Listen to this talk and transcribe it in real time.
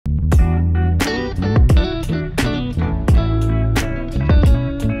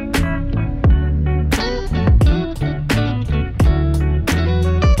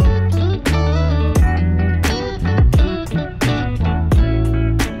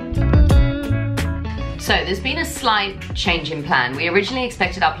So there's been a slight change in plan. We originally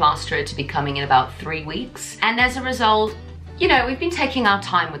expected our plasterer to be coming in about 3 weeks, and as a result, you know, we've been taking our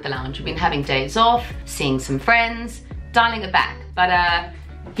time with the lounge. We've been having days off, seeing some friends, dialing it back. But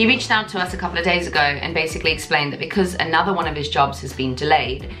he reached out to us a couple of days ago and basically explained that because another one of his jobs has been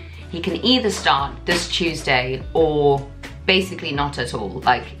delayed, he can either start this Tuesday or basically not at all,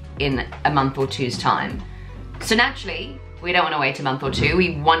 like in a month or two's time. So naturally, we don't want to wait a month or two.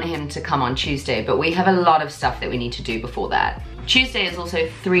 We want him to come on Tuesday, but we have a lot of stuff that we need to do before that. Tuesday is also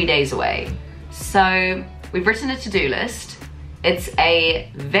 3 days away. So we've written a to-do list. It's a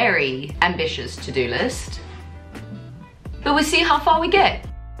very ambitious to-do list, but we'll see how far we get.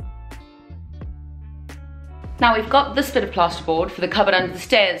 Now we've got this bit of plasterboard for the cupboard under the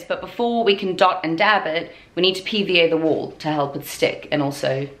stairs, but before we can dot and dab it, we need to PVA the wall to help it stick and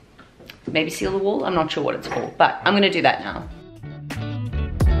also maybe seal the wall. I'm not sure what it's for, but I'm gonna do that now.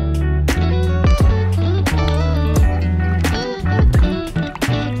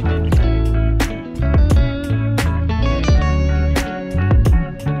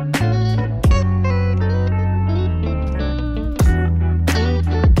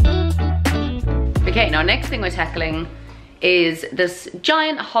 Okay, now next thing we're tackling is this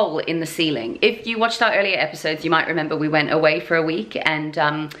giant hole in the ceiling. If you watched our earlier episodes, you might remember we went away for a week and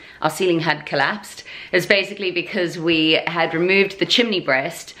our ceiling had collapsed. It was basically because we had removed the chimney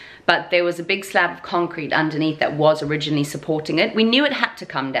breast, but there was a big slab of concrete underneath that was originally supporting it. We knew it had to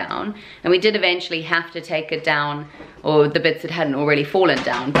come down, and we did eventually have to take it down, or the bits that hadn't already fallen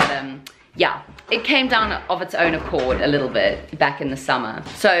down, but yeah, it came down of its own accord a little bit back in the summer.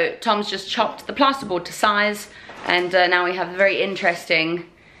 So Tom's just chopped the plasterboard to size, and now we have a very interesting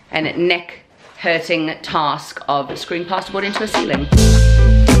and neck-hurting task of screwing plasterboard into a ceiling.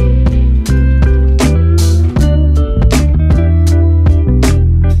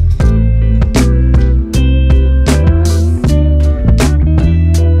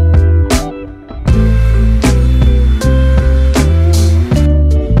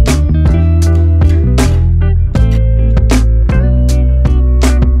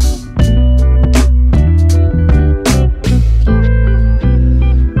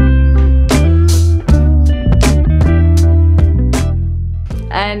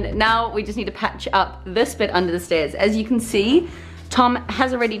 And now we just need to patch up this bit under the stairs. As you can see, Tom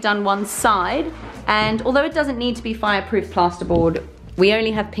has already done one side, and although it doesn't need to be fireproof plasterboard, we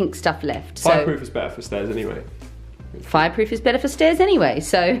only have pink stuff left. Fireproof is better for stairs anyway. Fireproof is better for stairs anyway,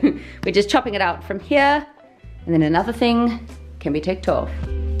 so we're just chopping it out from here, and then another thing can be ticked off.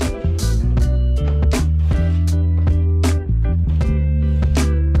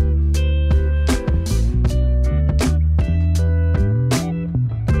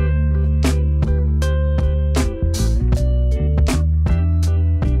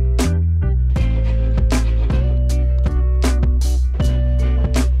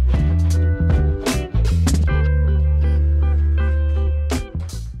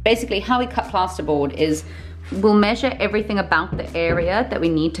 Basically, how we cut plasterboard is we'll measure everything about the area that we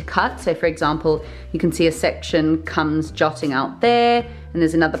need to cut. So for example, you can see a section comes jotting out there, and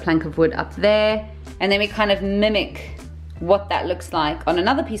there's another plank of wood up there. And then we kind of mimic what that looks like on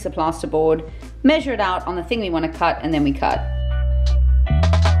another piece of plasterboard, measure it out on the thing we want to cut, and then we cut.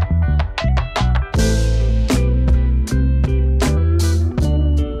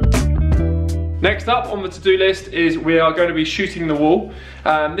 Next up on the to-do list is we are going to be shooting the wall.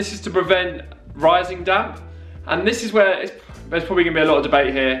 This is to prevent rising damp, and this is where there's probably going to be a lot of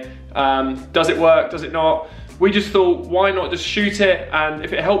debate here. Does it work? Does it not? We just thought, why not just shoot it, and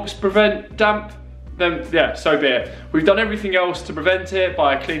if it helps prevent damp, then yeah, so be it. We've done everything else to prevent it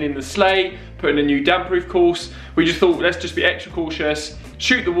by cleaning the slate, putting a new damp-proof course. We just thought, let's just be extra cautious,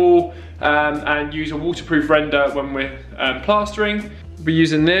 shoot the wall, and use a waterproof render when we're plastering. We'll be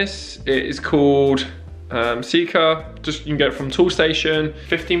using this. It is called soooo. Just you can get it from Toolstation,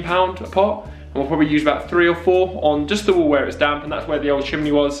 £15 a pot. And we'll probably use about 3 or 4 on just the wall where it's damp, and that's where the old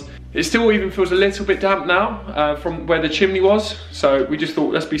chimney was. It still even feels a little bit damp now from where the chimney was. So we just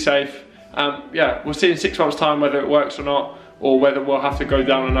thought, let's be safe. Yeah, we'll see in 6 months' time whether it works or not, or whether we'll have to go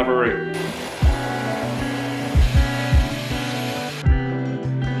down another route.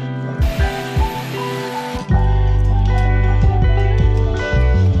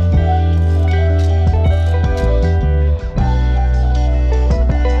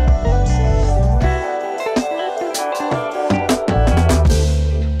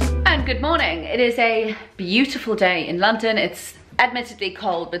 It is a beautiful day in London. It's admittedly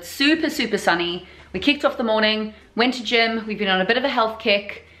cold, but super, super sunny. We kicked off the morning, went to gym. We've been on a bit of a health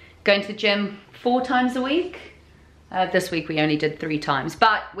kick, going to the gym 4 times a week. This week we only did 3 times,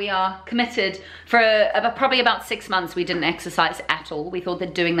 but we are committed. For probably about 6 months we didn't exercise at all. We thought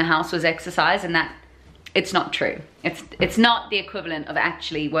that doing the house was exercise, and that it's not true. It's not the equivalent of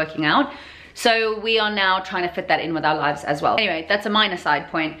actually working out. So we are now trying to fit that in with our lives as well. Anyway, that's a minor side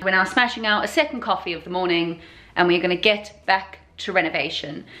point. We're now smashing out a second coffee of the morning, and we're gonna get back to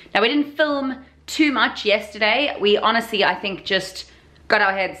renovation. Now, we didn't film too much yesterday. We honestly, I think, just got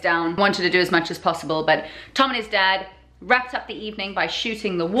our heads down, wanted to do as much as possible, but Tom and his dad wrapped up the evening by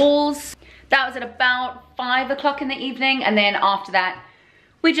shooting the walls. That was at about 5 o'clock in the evening, and then after that,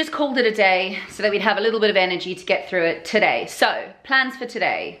 we just called it a day so that we'd have a little bit of energy to get through it today. So, plans for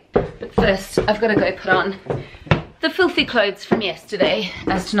today. But first, I've got to go put on the filthy clothes from yesterday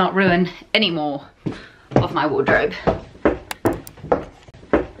as to not ruin any more of my wardrobe.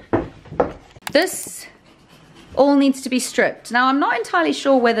 This all needs to be stripped. Now, I'm not entirely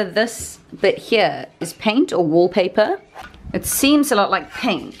sure whether this bit here is paint or wallpaper. It seems a lot like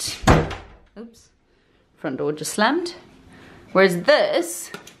paint. Oops, front door just slammed. Whereas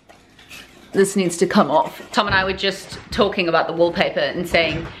this needs to come off. Tom and I were just talking about the wallpaper and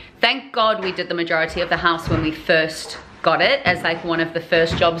saying, thank God we did the majority of the house when we first got it as like one of the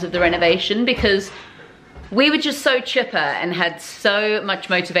first jobs of the renovation, because we were just so chipper and had so much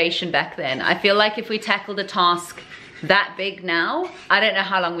motivation back then. I feel like if we tackled a task that big now, I don't know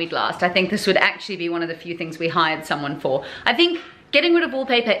how long we'd last. I think this would actually be one of the few things we hired someone for. I think getting rid of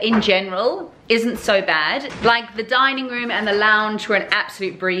wallpaper in general isn't so bad. Like the dining room and the lounge were an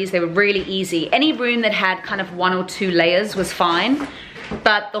absolute breeze. They were really easy. Any room that had kind of 1 or 2 layers was fine.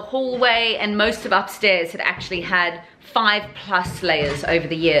 But the hallway and most of upstairs had actually had 5+ layers over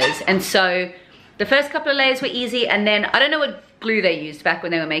the years. And so the first couple of layers were easy, and then I don't know what glue they used back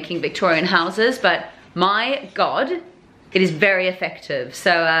when they were making Victorian houses, but my God, it is very effective.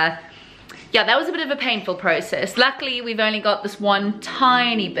 So yeah, that was a bit of a painful process. Luckily, we've only got this one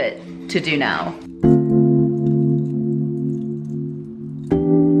tiny bit to do now.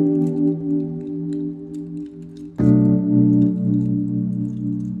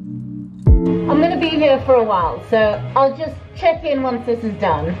 I'm gonna be here for a while, so I'll just check in once this is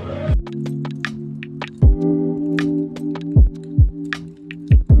done.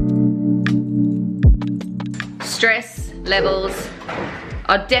 Stress levels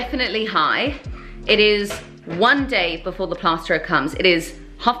are definitely high. It is one day before the plasterer comes. It is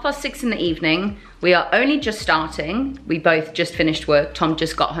 6:30 in the evening. We are only just starting. We both just finished work. Tom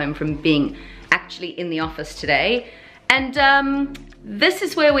just got home from being actually in the office today. And this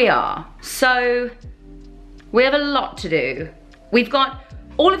is where we are. So we have a lot to do. We've got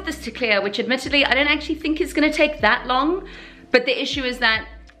all of this to clear, which admittedly I don't actually think is gonna take that long. But the issue is that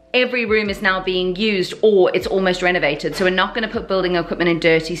every room is now being used, or it's almost renovated. So we're not gonna put building equipment and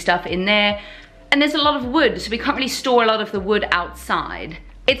dirty stuff in there. And there's a lot of wood, so we can't really store a lot of the wood outside.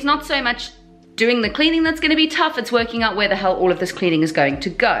 It's not so much doing the cleaning that's gonna be tough, it's working out where the hell all of this cleaning is going to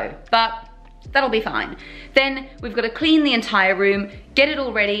go. But that'll be fine. Then we've got to clean the entire room, get it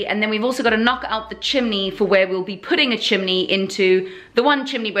all ready, and then we've also got to knock out the chimney for where we'll be putting a chimney into the one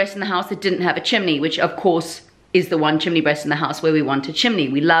chimney breast in the house that didn't have a chimney, which of course is the one chimney breast in the house where we want a chimney.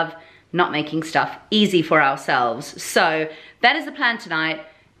 We love not making stuff easy for ourselves. So that is the plan tonight.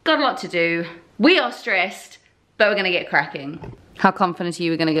 Got a lot to do. We are stressed, but we're gonna get cracking. How confident are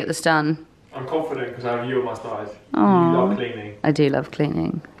you we're gonna get this done? I'm confident because I have you on my side. Aww. You love cleaning. I do love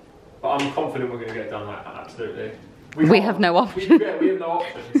cleaning. But I'm confident we're gonna get it done, like, absolutely. We have no option. We have no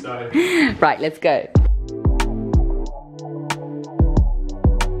option, so. Right, let's go.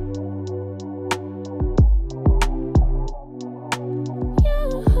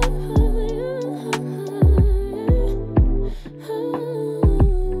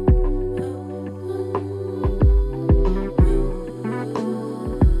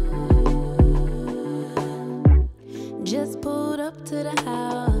 Just pulled up to the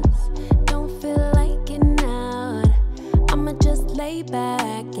house, don't feel like getting out. I'ma just lay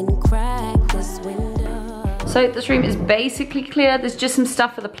back and crack this window. So this room is basically clear. There's just some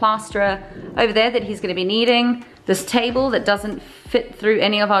stuff for the plasterer over there that he's gonna be needing. This table that doesn't fit through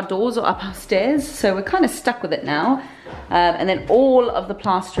any of our doors or up our stairs, so we're kind of stuck with it now. And then all of the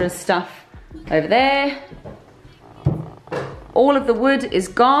plasterer's stuff over there. All of the wood is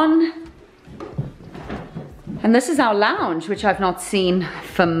gone. And this is our lounge, which I've not seen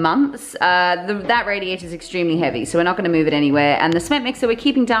for months. That radiator is extremely heavy, so we're not gonna move it anywhere. And the cement mixer we're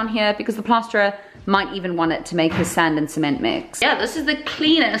keeping down here because the plasterer might even want it to make his sand and cement mix. Yeah, this is the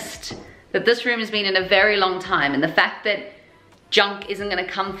cleanest that this room has been in a very long time. And the fact that junk isn't gonna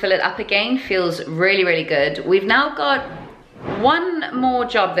come fill it up again feels really, really good. We've now got one more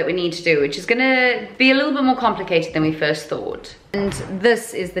job that we need to do, which is gonna be a little bit more complicated than we first thought. And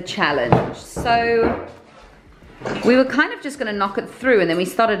this is the challenge. So we were kind of just gonna knock it through, and then we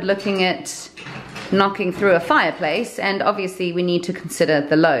started looking at knocking through a fireplace, and obviously we need to consider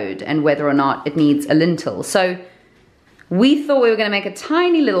the load and whether or not it needs a lintel. So we thought we were gonna make a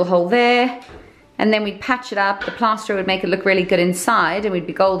tiny little hole there, and then we'd patch it up. The plaster would make it look really good inside and we'd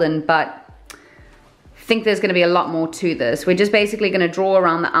be golden, but I think there's gonna be a lot more to this. We're just basically gonna draw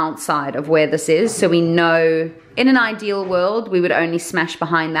around the outside of where this is, so we know, in an ideal world, we would only smash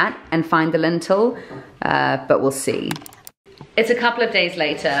behind that and find the lintel, but we'll see. It's a couple of days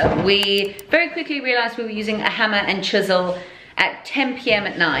later. We very quickly realized we were using a hammer and chisel at 10 p.m.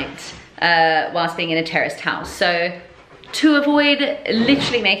 at night whilst being in a terraced house. So to avoid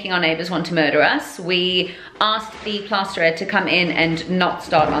literally making our neighbors want to murder us, we asked the plasterer to come in and not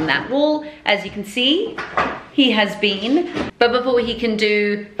start on that wall. As you can see, he has been. But before he can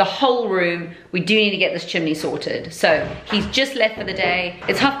do the whole room, we do need to get this chimney sorted. So he's just left for the day.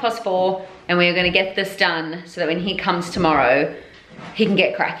 It's 4:30, and we're gonna get this done so that when he comes tomorrow, he can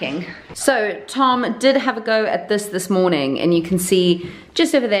get cracking. So Tom did have a go at this morning, and you can see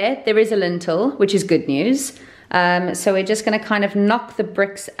just over there is a lintel, which is good news. So we're just gonna kind of knock the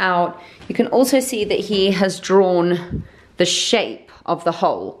bricks out. You can also see that he has drawn the shape of the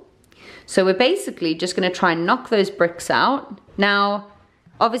hole. So we're basically just gonna try and knock those bricks out. Now,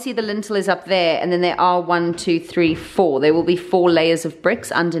 obviously the lintel is up there, and then there are 1, 2, 3, 4. There will be 4 layers of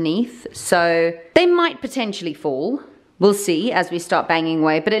bricks underneath. So they might potentially fall. We'll see as we start banging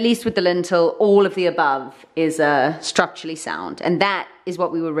away, but at least with the lintel, all of the above is structurally sound, and that is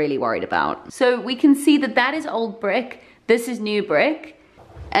what we were really worried about. So we can see that that is old brick, this is new brick,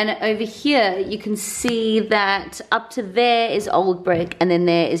 and over here you can see that up to there is old brick, and then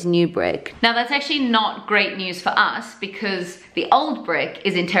there is new brick. Now that's actually not great news for us, because the old brick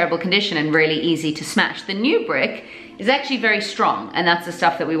is in terrible condition and really easy to smash. The new brick is actually very strong, and that's the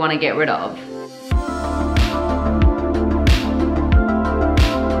stuff that we want to get rid of.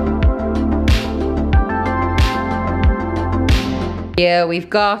 Here we've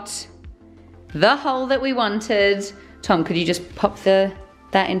got the hole that we wanted. Tom, could you just pop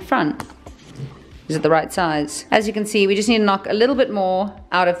that in front? Is it the right size? As you can see, we just need to knock a little bit more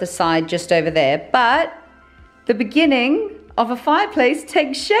out of the side just over there, but the beginning of a fireplace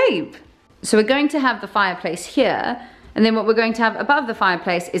takes shape. So we're going to have the fireplace here, and then what we're going to have above the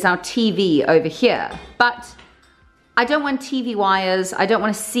fireplace is our TV over here. But I don't want TV wires, I don't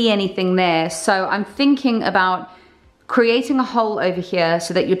want to see anything there, so I'm thinking about creating a hole over here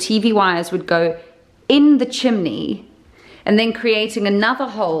so that your TV wires would go in the chimney, and then creating another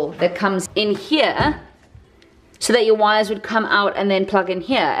hole that comes in here so that your wires would come out and then plug in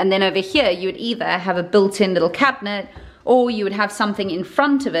here. And then over here you would either have a built-in little cabinet, or you would have something in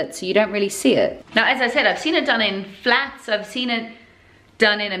front of it so you don't really see it. Now, as I said, I've seen it done in flats, I've seen it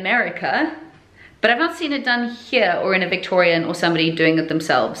done in America, but I've not seen it done here or in a Victorian or somebody doing it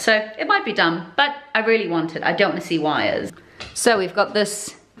themselves. So it might be done, but I really want it. I don't want to see wires. So we've got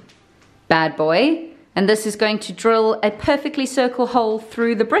this bad boy, and this is going to drill a perfectly circle hole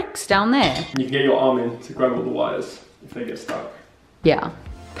through the bricks down there. You can get your arm in to grab all the wires if they get stuck. Yeah,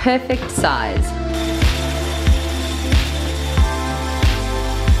 perfect size.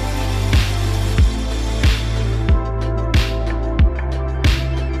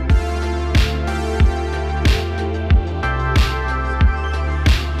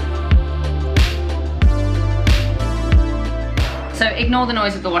 So ignore the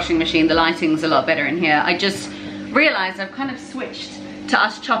noise of the washing machine, the lighting's a lot better in here. I just realized I've kind of switched to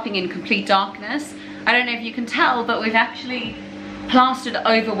us chopping in complete darkness. I don't know if you can tell, but we've actually plastered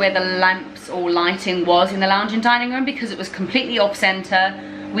over where the lamps or lighting was in the lounge and dining room because it was completely off center.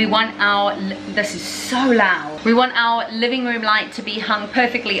 We want our, this is so loud. We want our living room light to be hung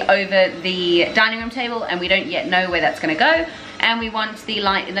perfectly over the dining room table, and we don't yet know where that's gonna go. And we want the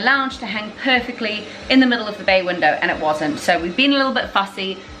light in the lounge to hang perfectly in the middle of the bay window, and it wasn't. So we've been a little bit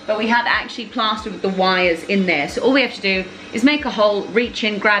fussy, but we have actually plastered with the wires in there. So all we have to do is make a hole, reach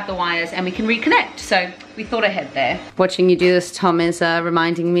in, grab the wires, and we can reconnect. So we thought ahead there. Watching you do this, Tom, is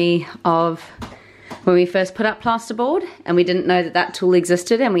reminding me of when we first put up plasterboard, and we didn't know that that tool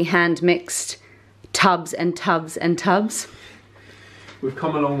existed, and we hand mixed tubs and tubs and tubs. We've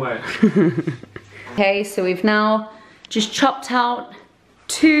come a long way. Okay, so we've now just chopped out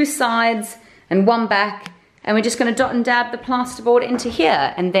 2 sides and 1 back, and we're just gonna dot and dab the plasterboard into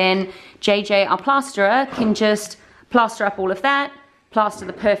here, and then JJ, our plasterer, can just plaster up all of that, plaster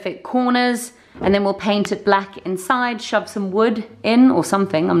the perfect corners, and then we'll paint it black inside, shove some wood in or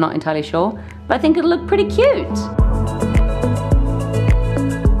something, I'm not entirely sure, but I think it'll look pretty cute.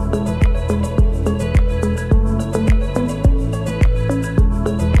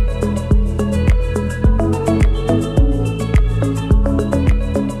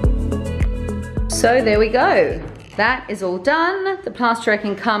 So there we go. That is all done. The plasterer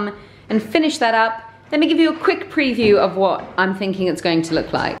can come and finish that up. Let me give you a quick preview of what I'm thinking it's going to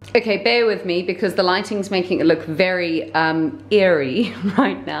look like. Okay, bear with me because the lighting's making it look very eerie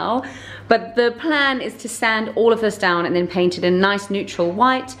right now. But the plan is to sand all of this down and then paint it in nice neutral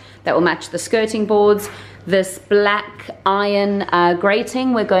white that will match the skirting boards. This black iron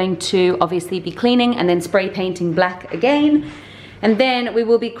grating we're going to obviously be cleaning and then spray painting black again. And then we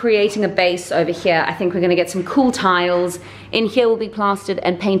will be creating a base over here. I think we're gonna get some cool tiles. In here will be plastered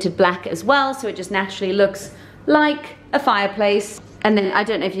and painted black as well, so it just naturally looks like a fireplace. And then I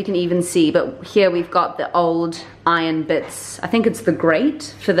don't know if you can even see, but here we've got the old iron bits. I think it's the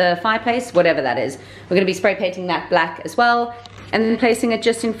grate for the fireplace, whatever that is. We're gonna be spray painting that black as well, and then placing it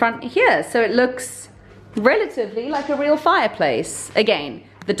just in front here, so it looks relatively like a real fireplace. Again,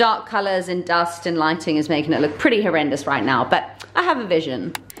 the dark colors and dust and lighting is making it look pretty horrendous right now, but I have a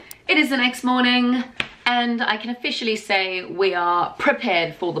vision. It is the next morning and I can officially say we are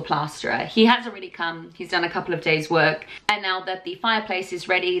prepared for the plasterer. He has already come, he's done a couple of days work, and now that the fireplace is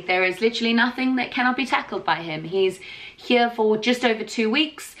ready, there is literally nothing that cannot be tackled by him. He's here for just over 2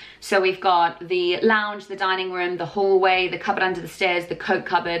 weeks. So we've got the lounge, the dining room, the hallway, the cupboard under the stairs, the coat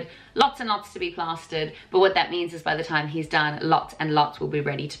cupboard, lots and lots to be plastered. But what that means is by the time he's done, lots and lots will be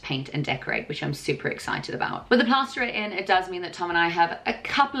ready to paint and decorate, which I'm super excited about. With the plasterer in, it does mean that Tom and I have a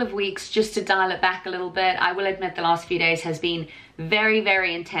couple of weeks just to dial it back a little bit. I will admit the last few days has been very,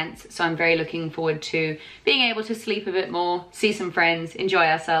 very intense. So I'm very looking forward to being able to sleep a bit more, see some friends, enjoy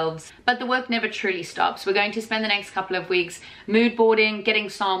ourselves. But the work never truly stops. We're going to spend the next couple of weeks mood boarding, getting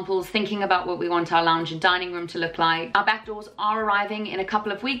samples, thinking about what we want our lounge and dining room to look like. Our back doors are arriving in a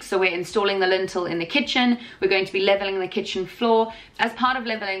couple of weeks, so we're installing the lintel in the kitchen. We're going to be leveling the kitchen floor. As part of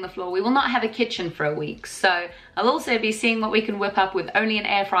leveling the floor, we will not have a kitchen for a week. So I'll also be seeing what we can whip up with only an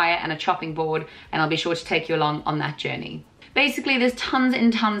air fryer and a chopping board, and I'll be sure to take you along on that journey. Basically, there's tons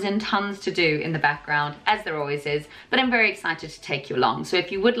and tons and tons to do in the background, as there always is, but I'm very excited to take you along. So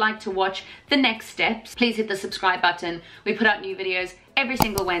if you would like to watch the next steps, please hit the subscribe button. We put out new videos every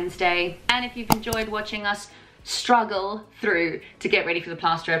single Wednesday. And if you've enjoyed watching us struggle through to get ready for the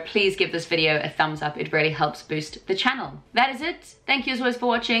plasterer, please give this video a thumbs up. It really helps boost the channel. That is it. Thank you as always for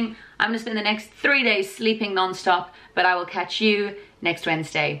watching. I'm gonna spend the next 3 days sleeping non-stop, but I will catch you next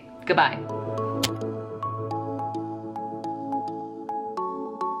Wednesday. Goodbye.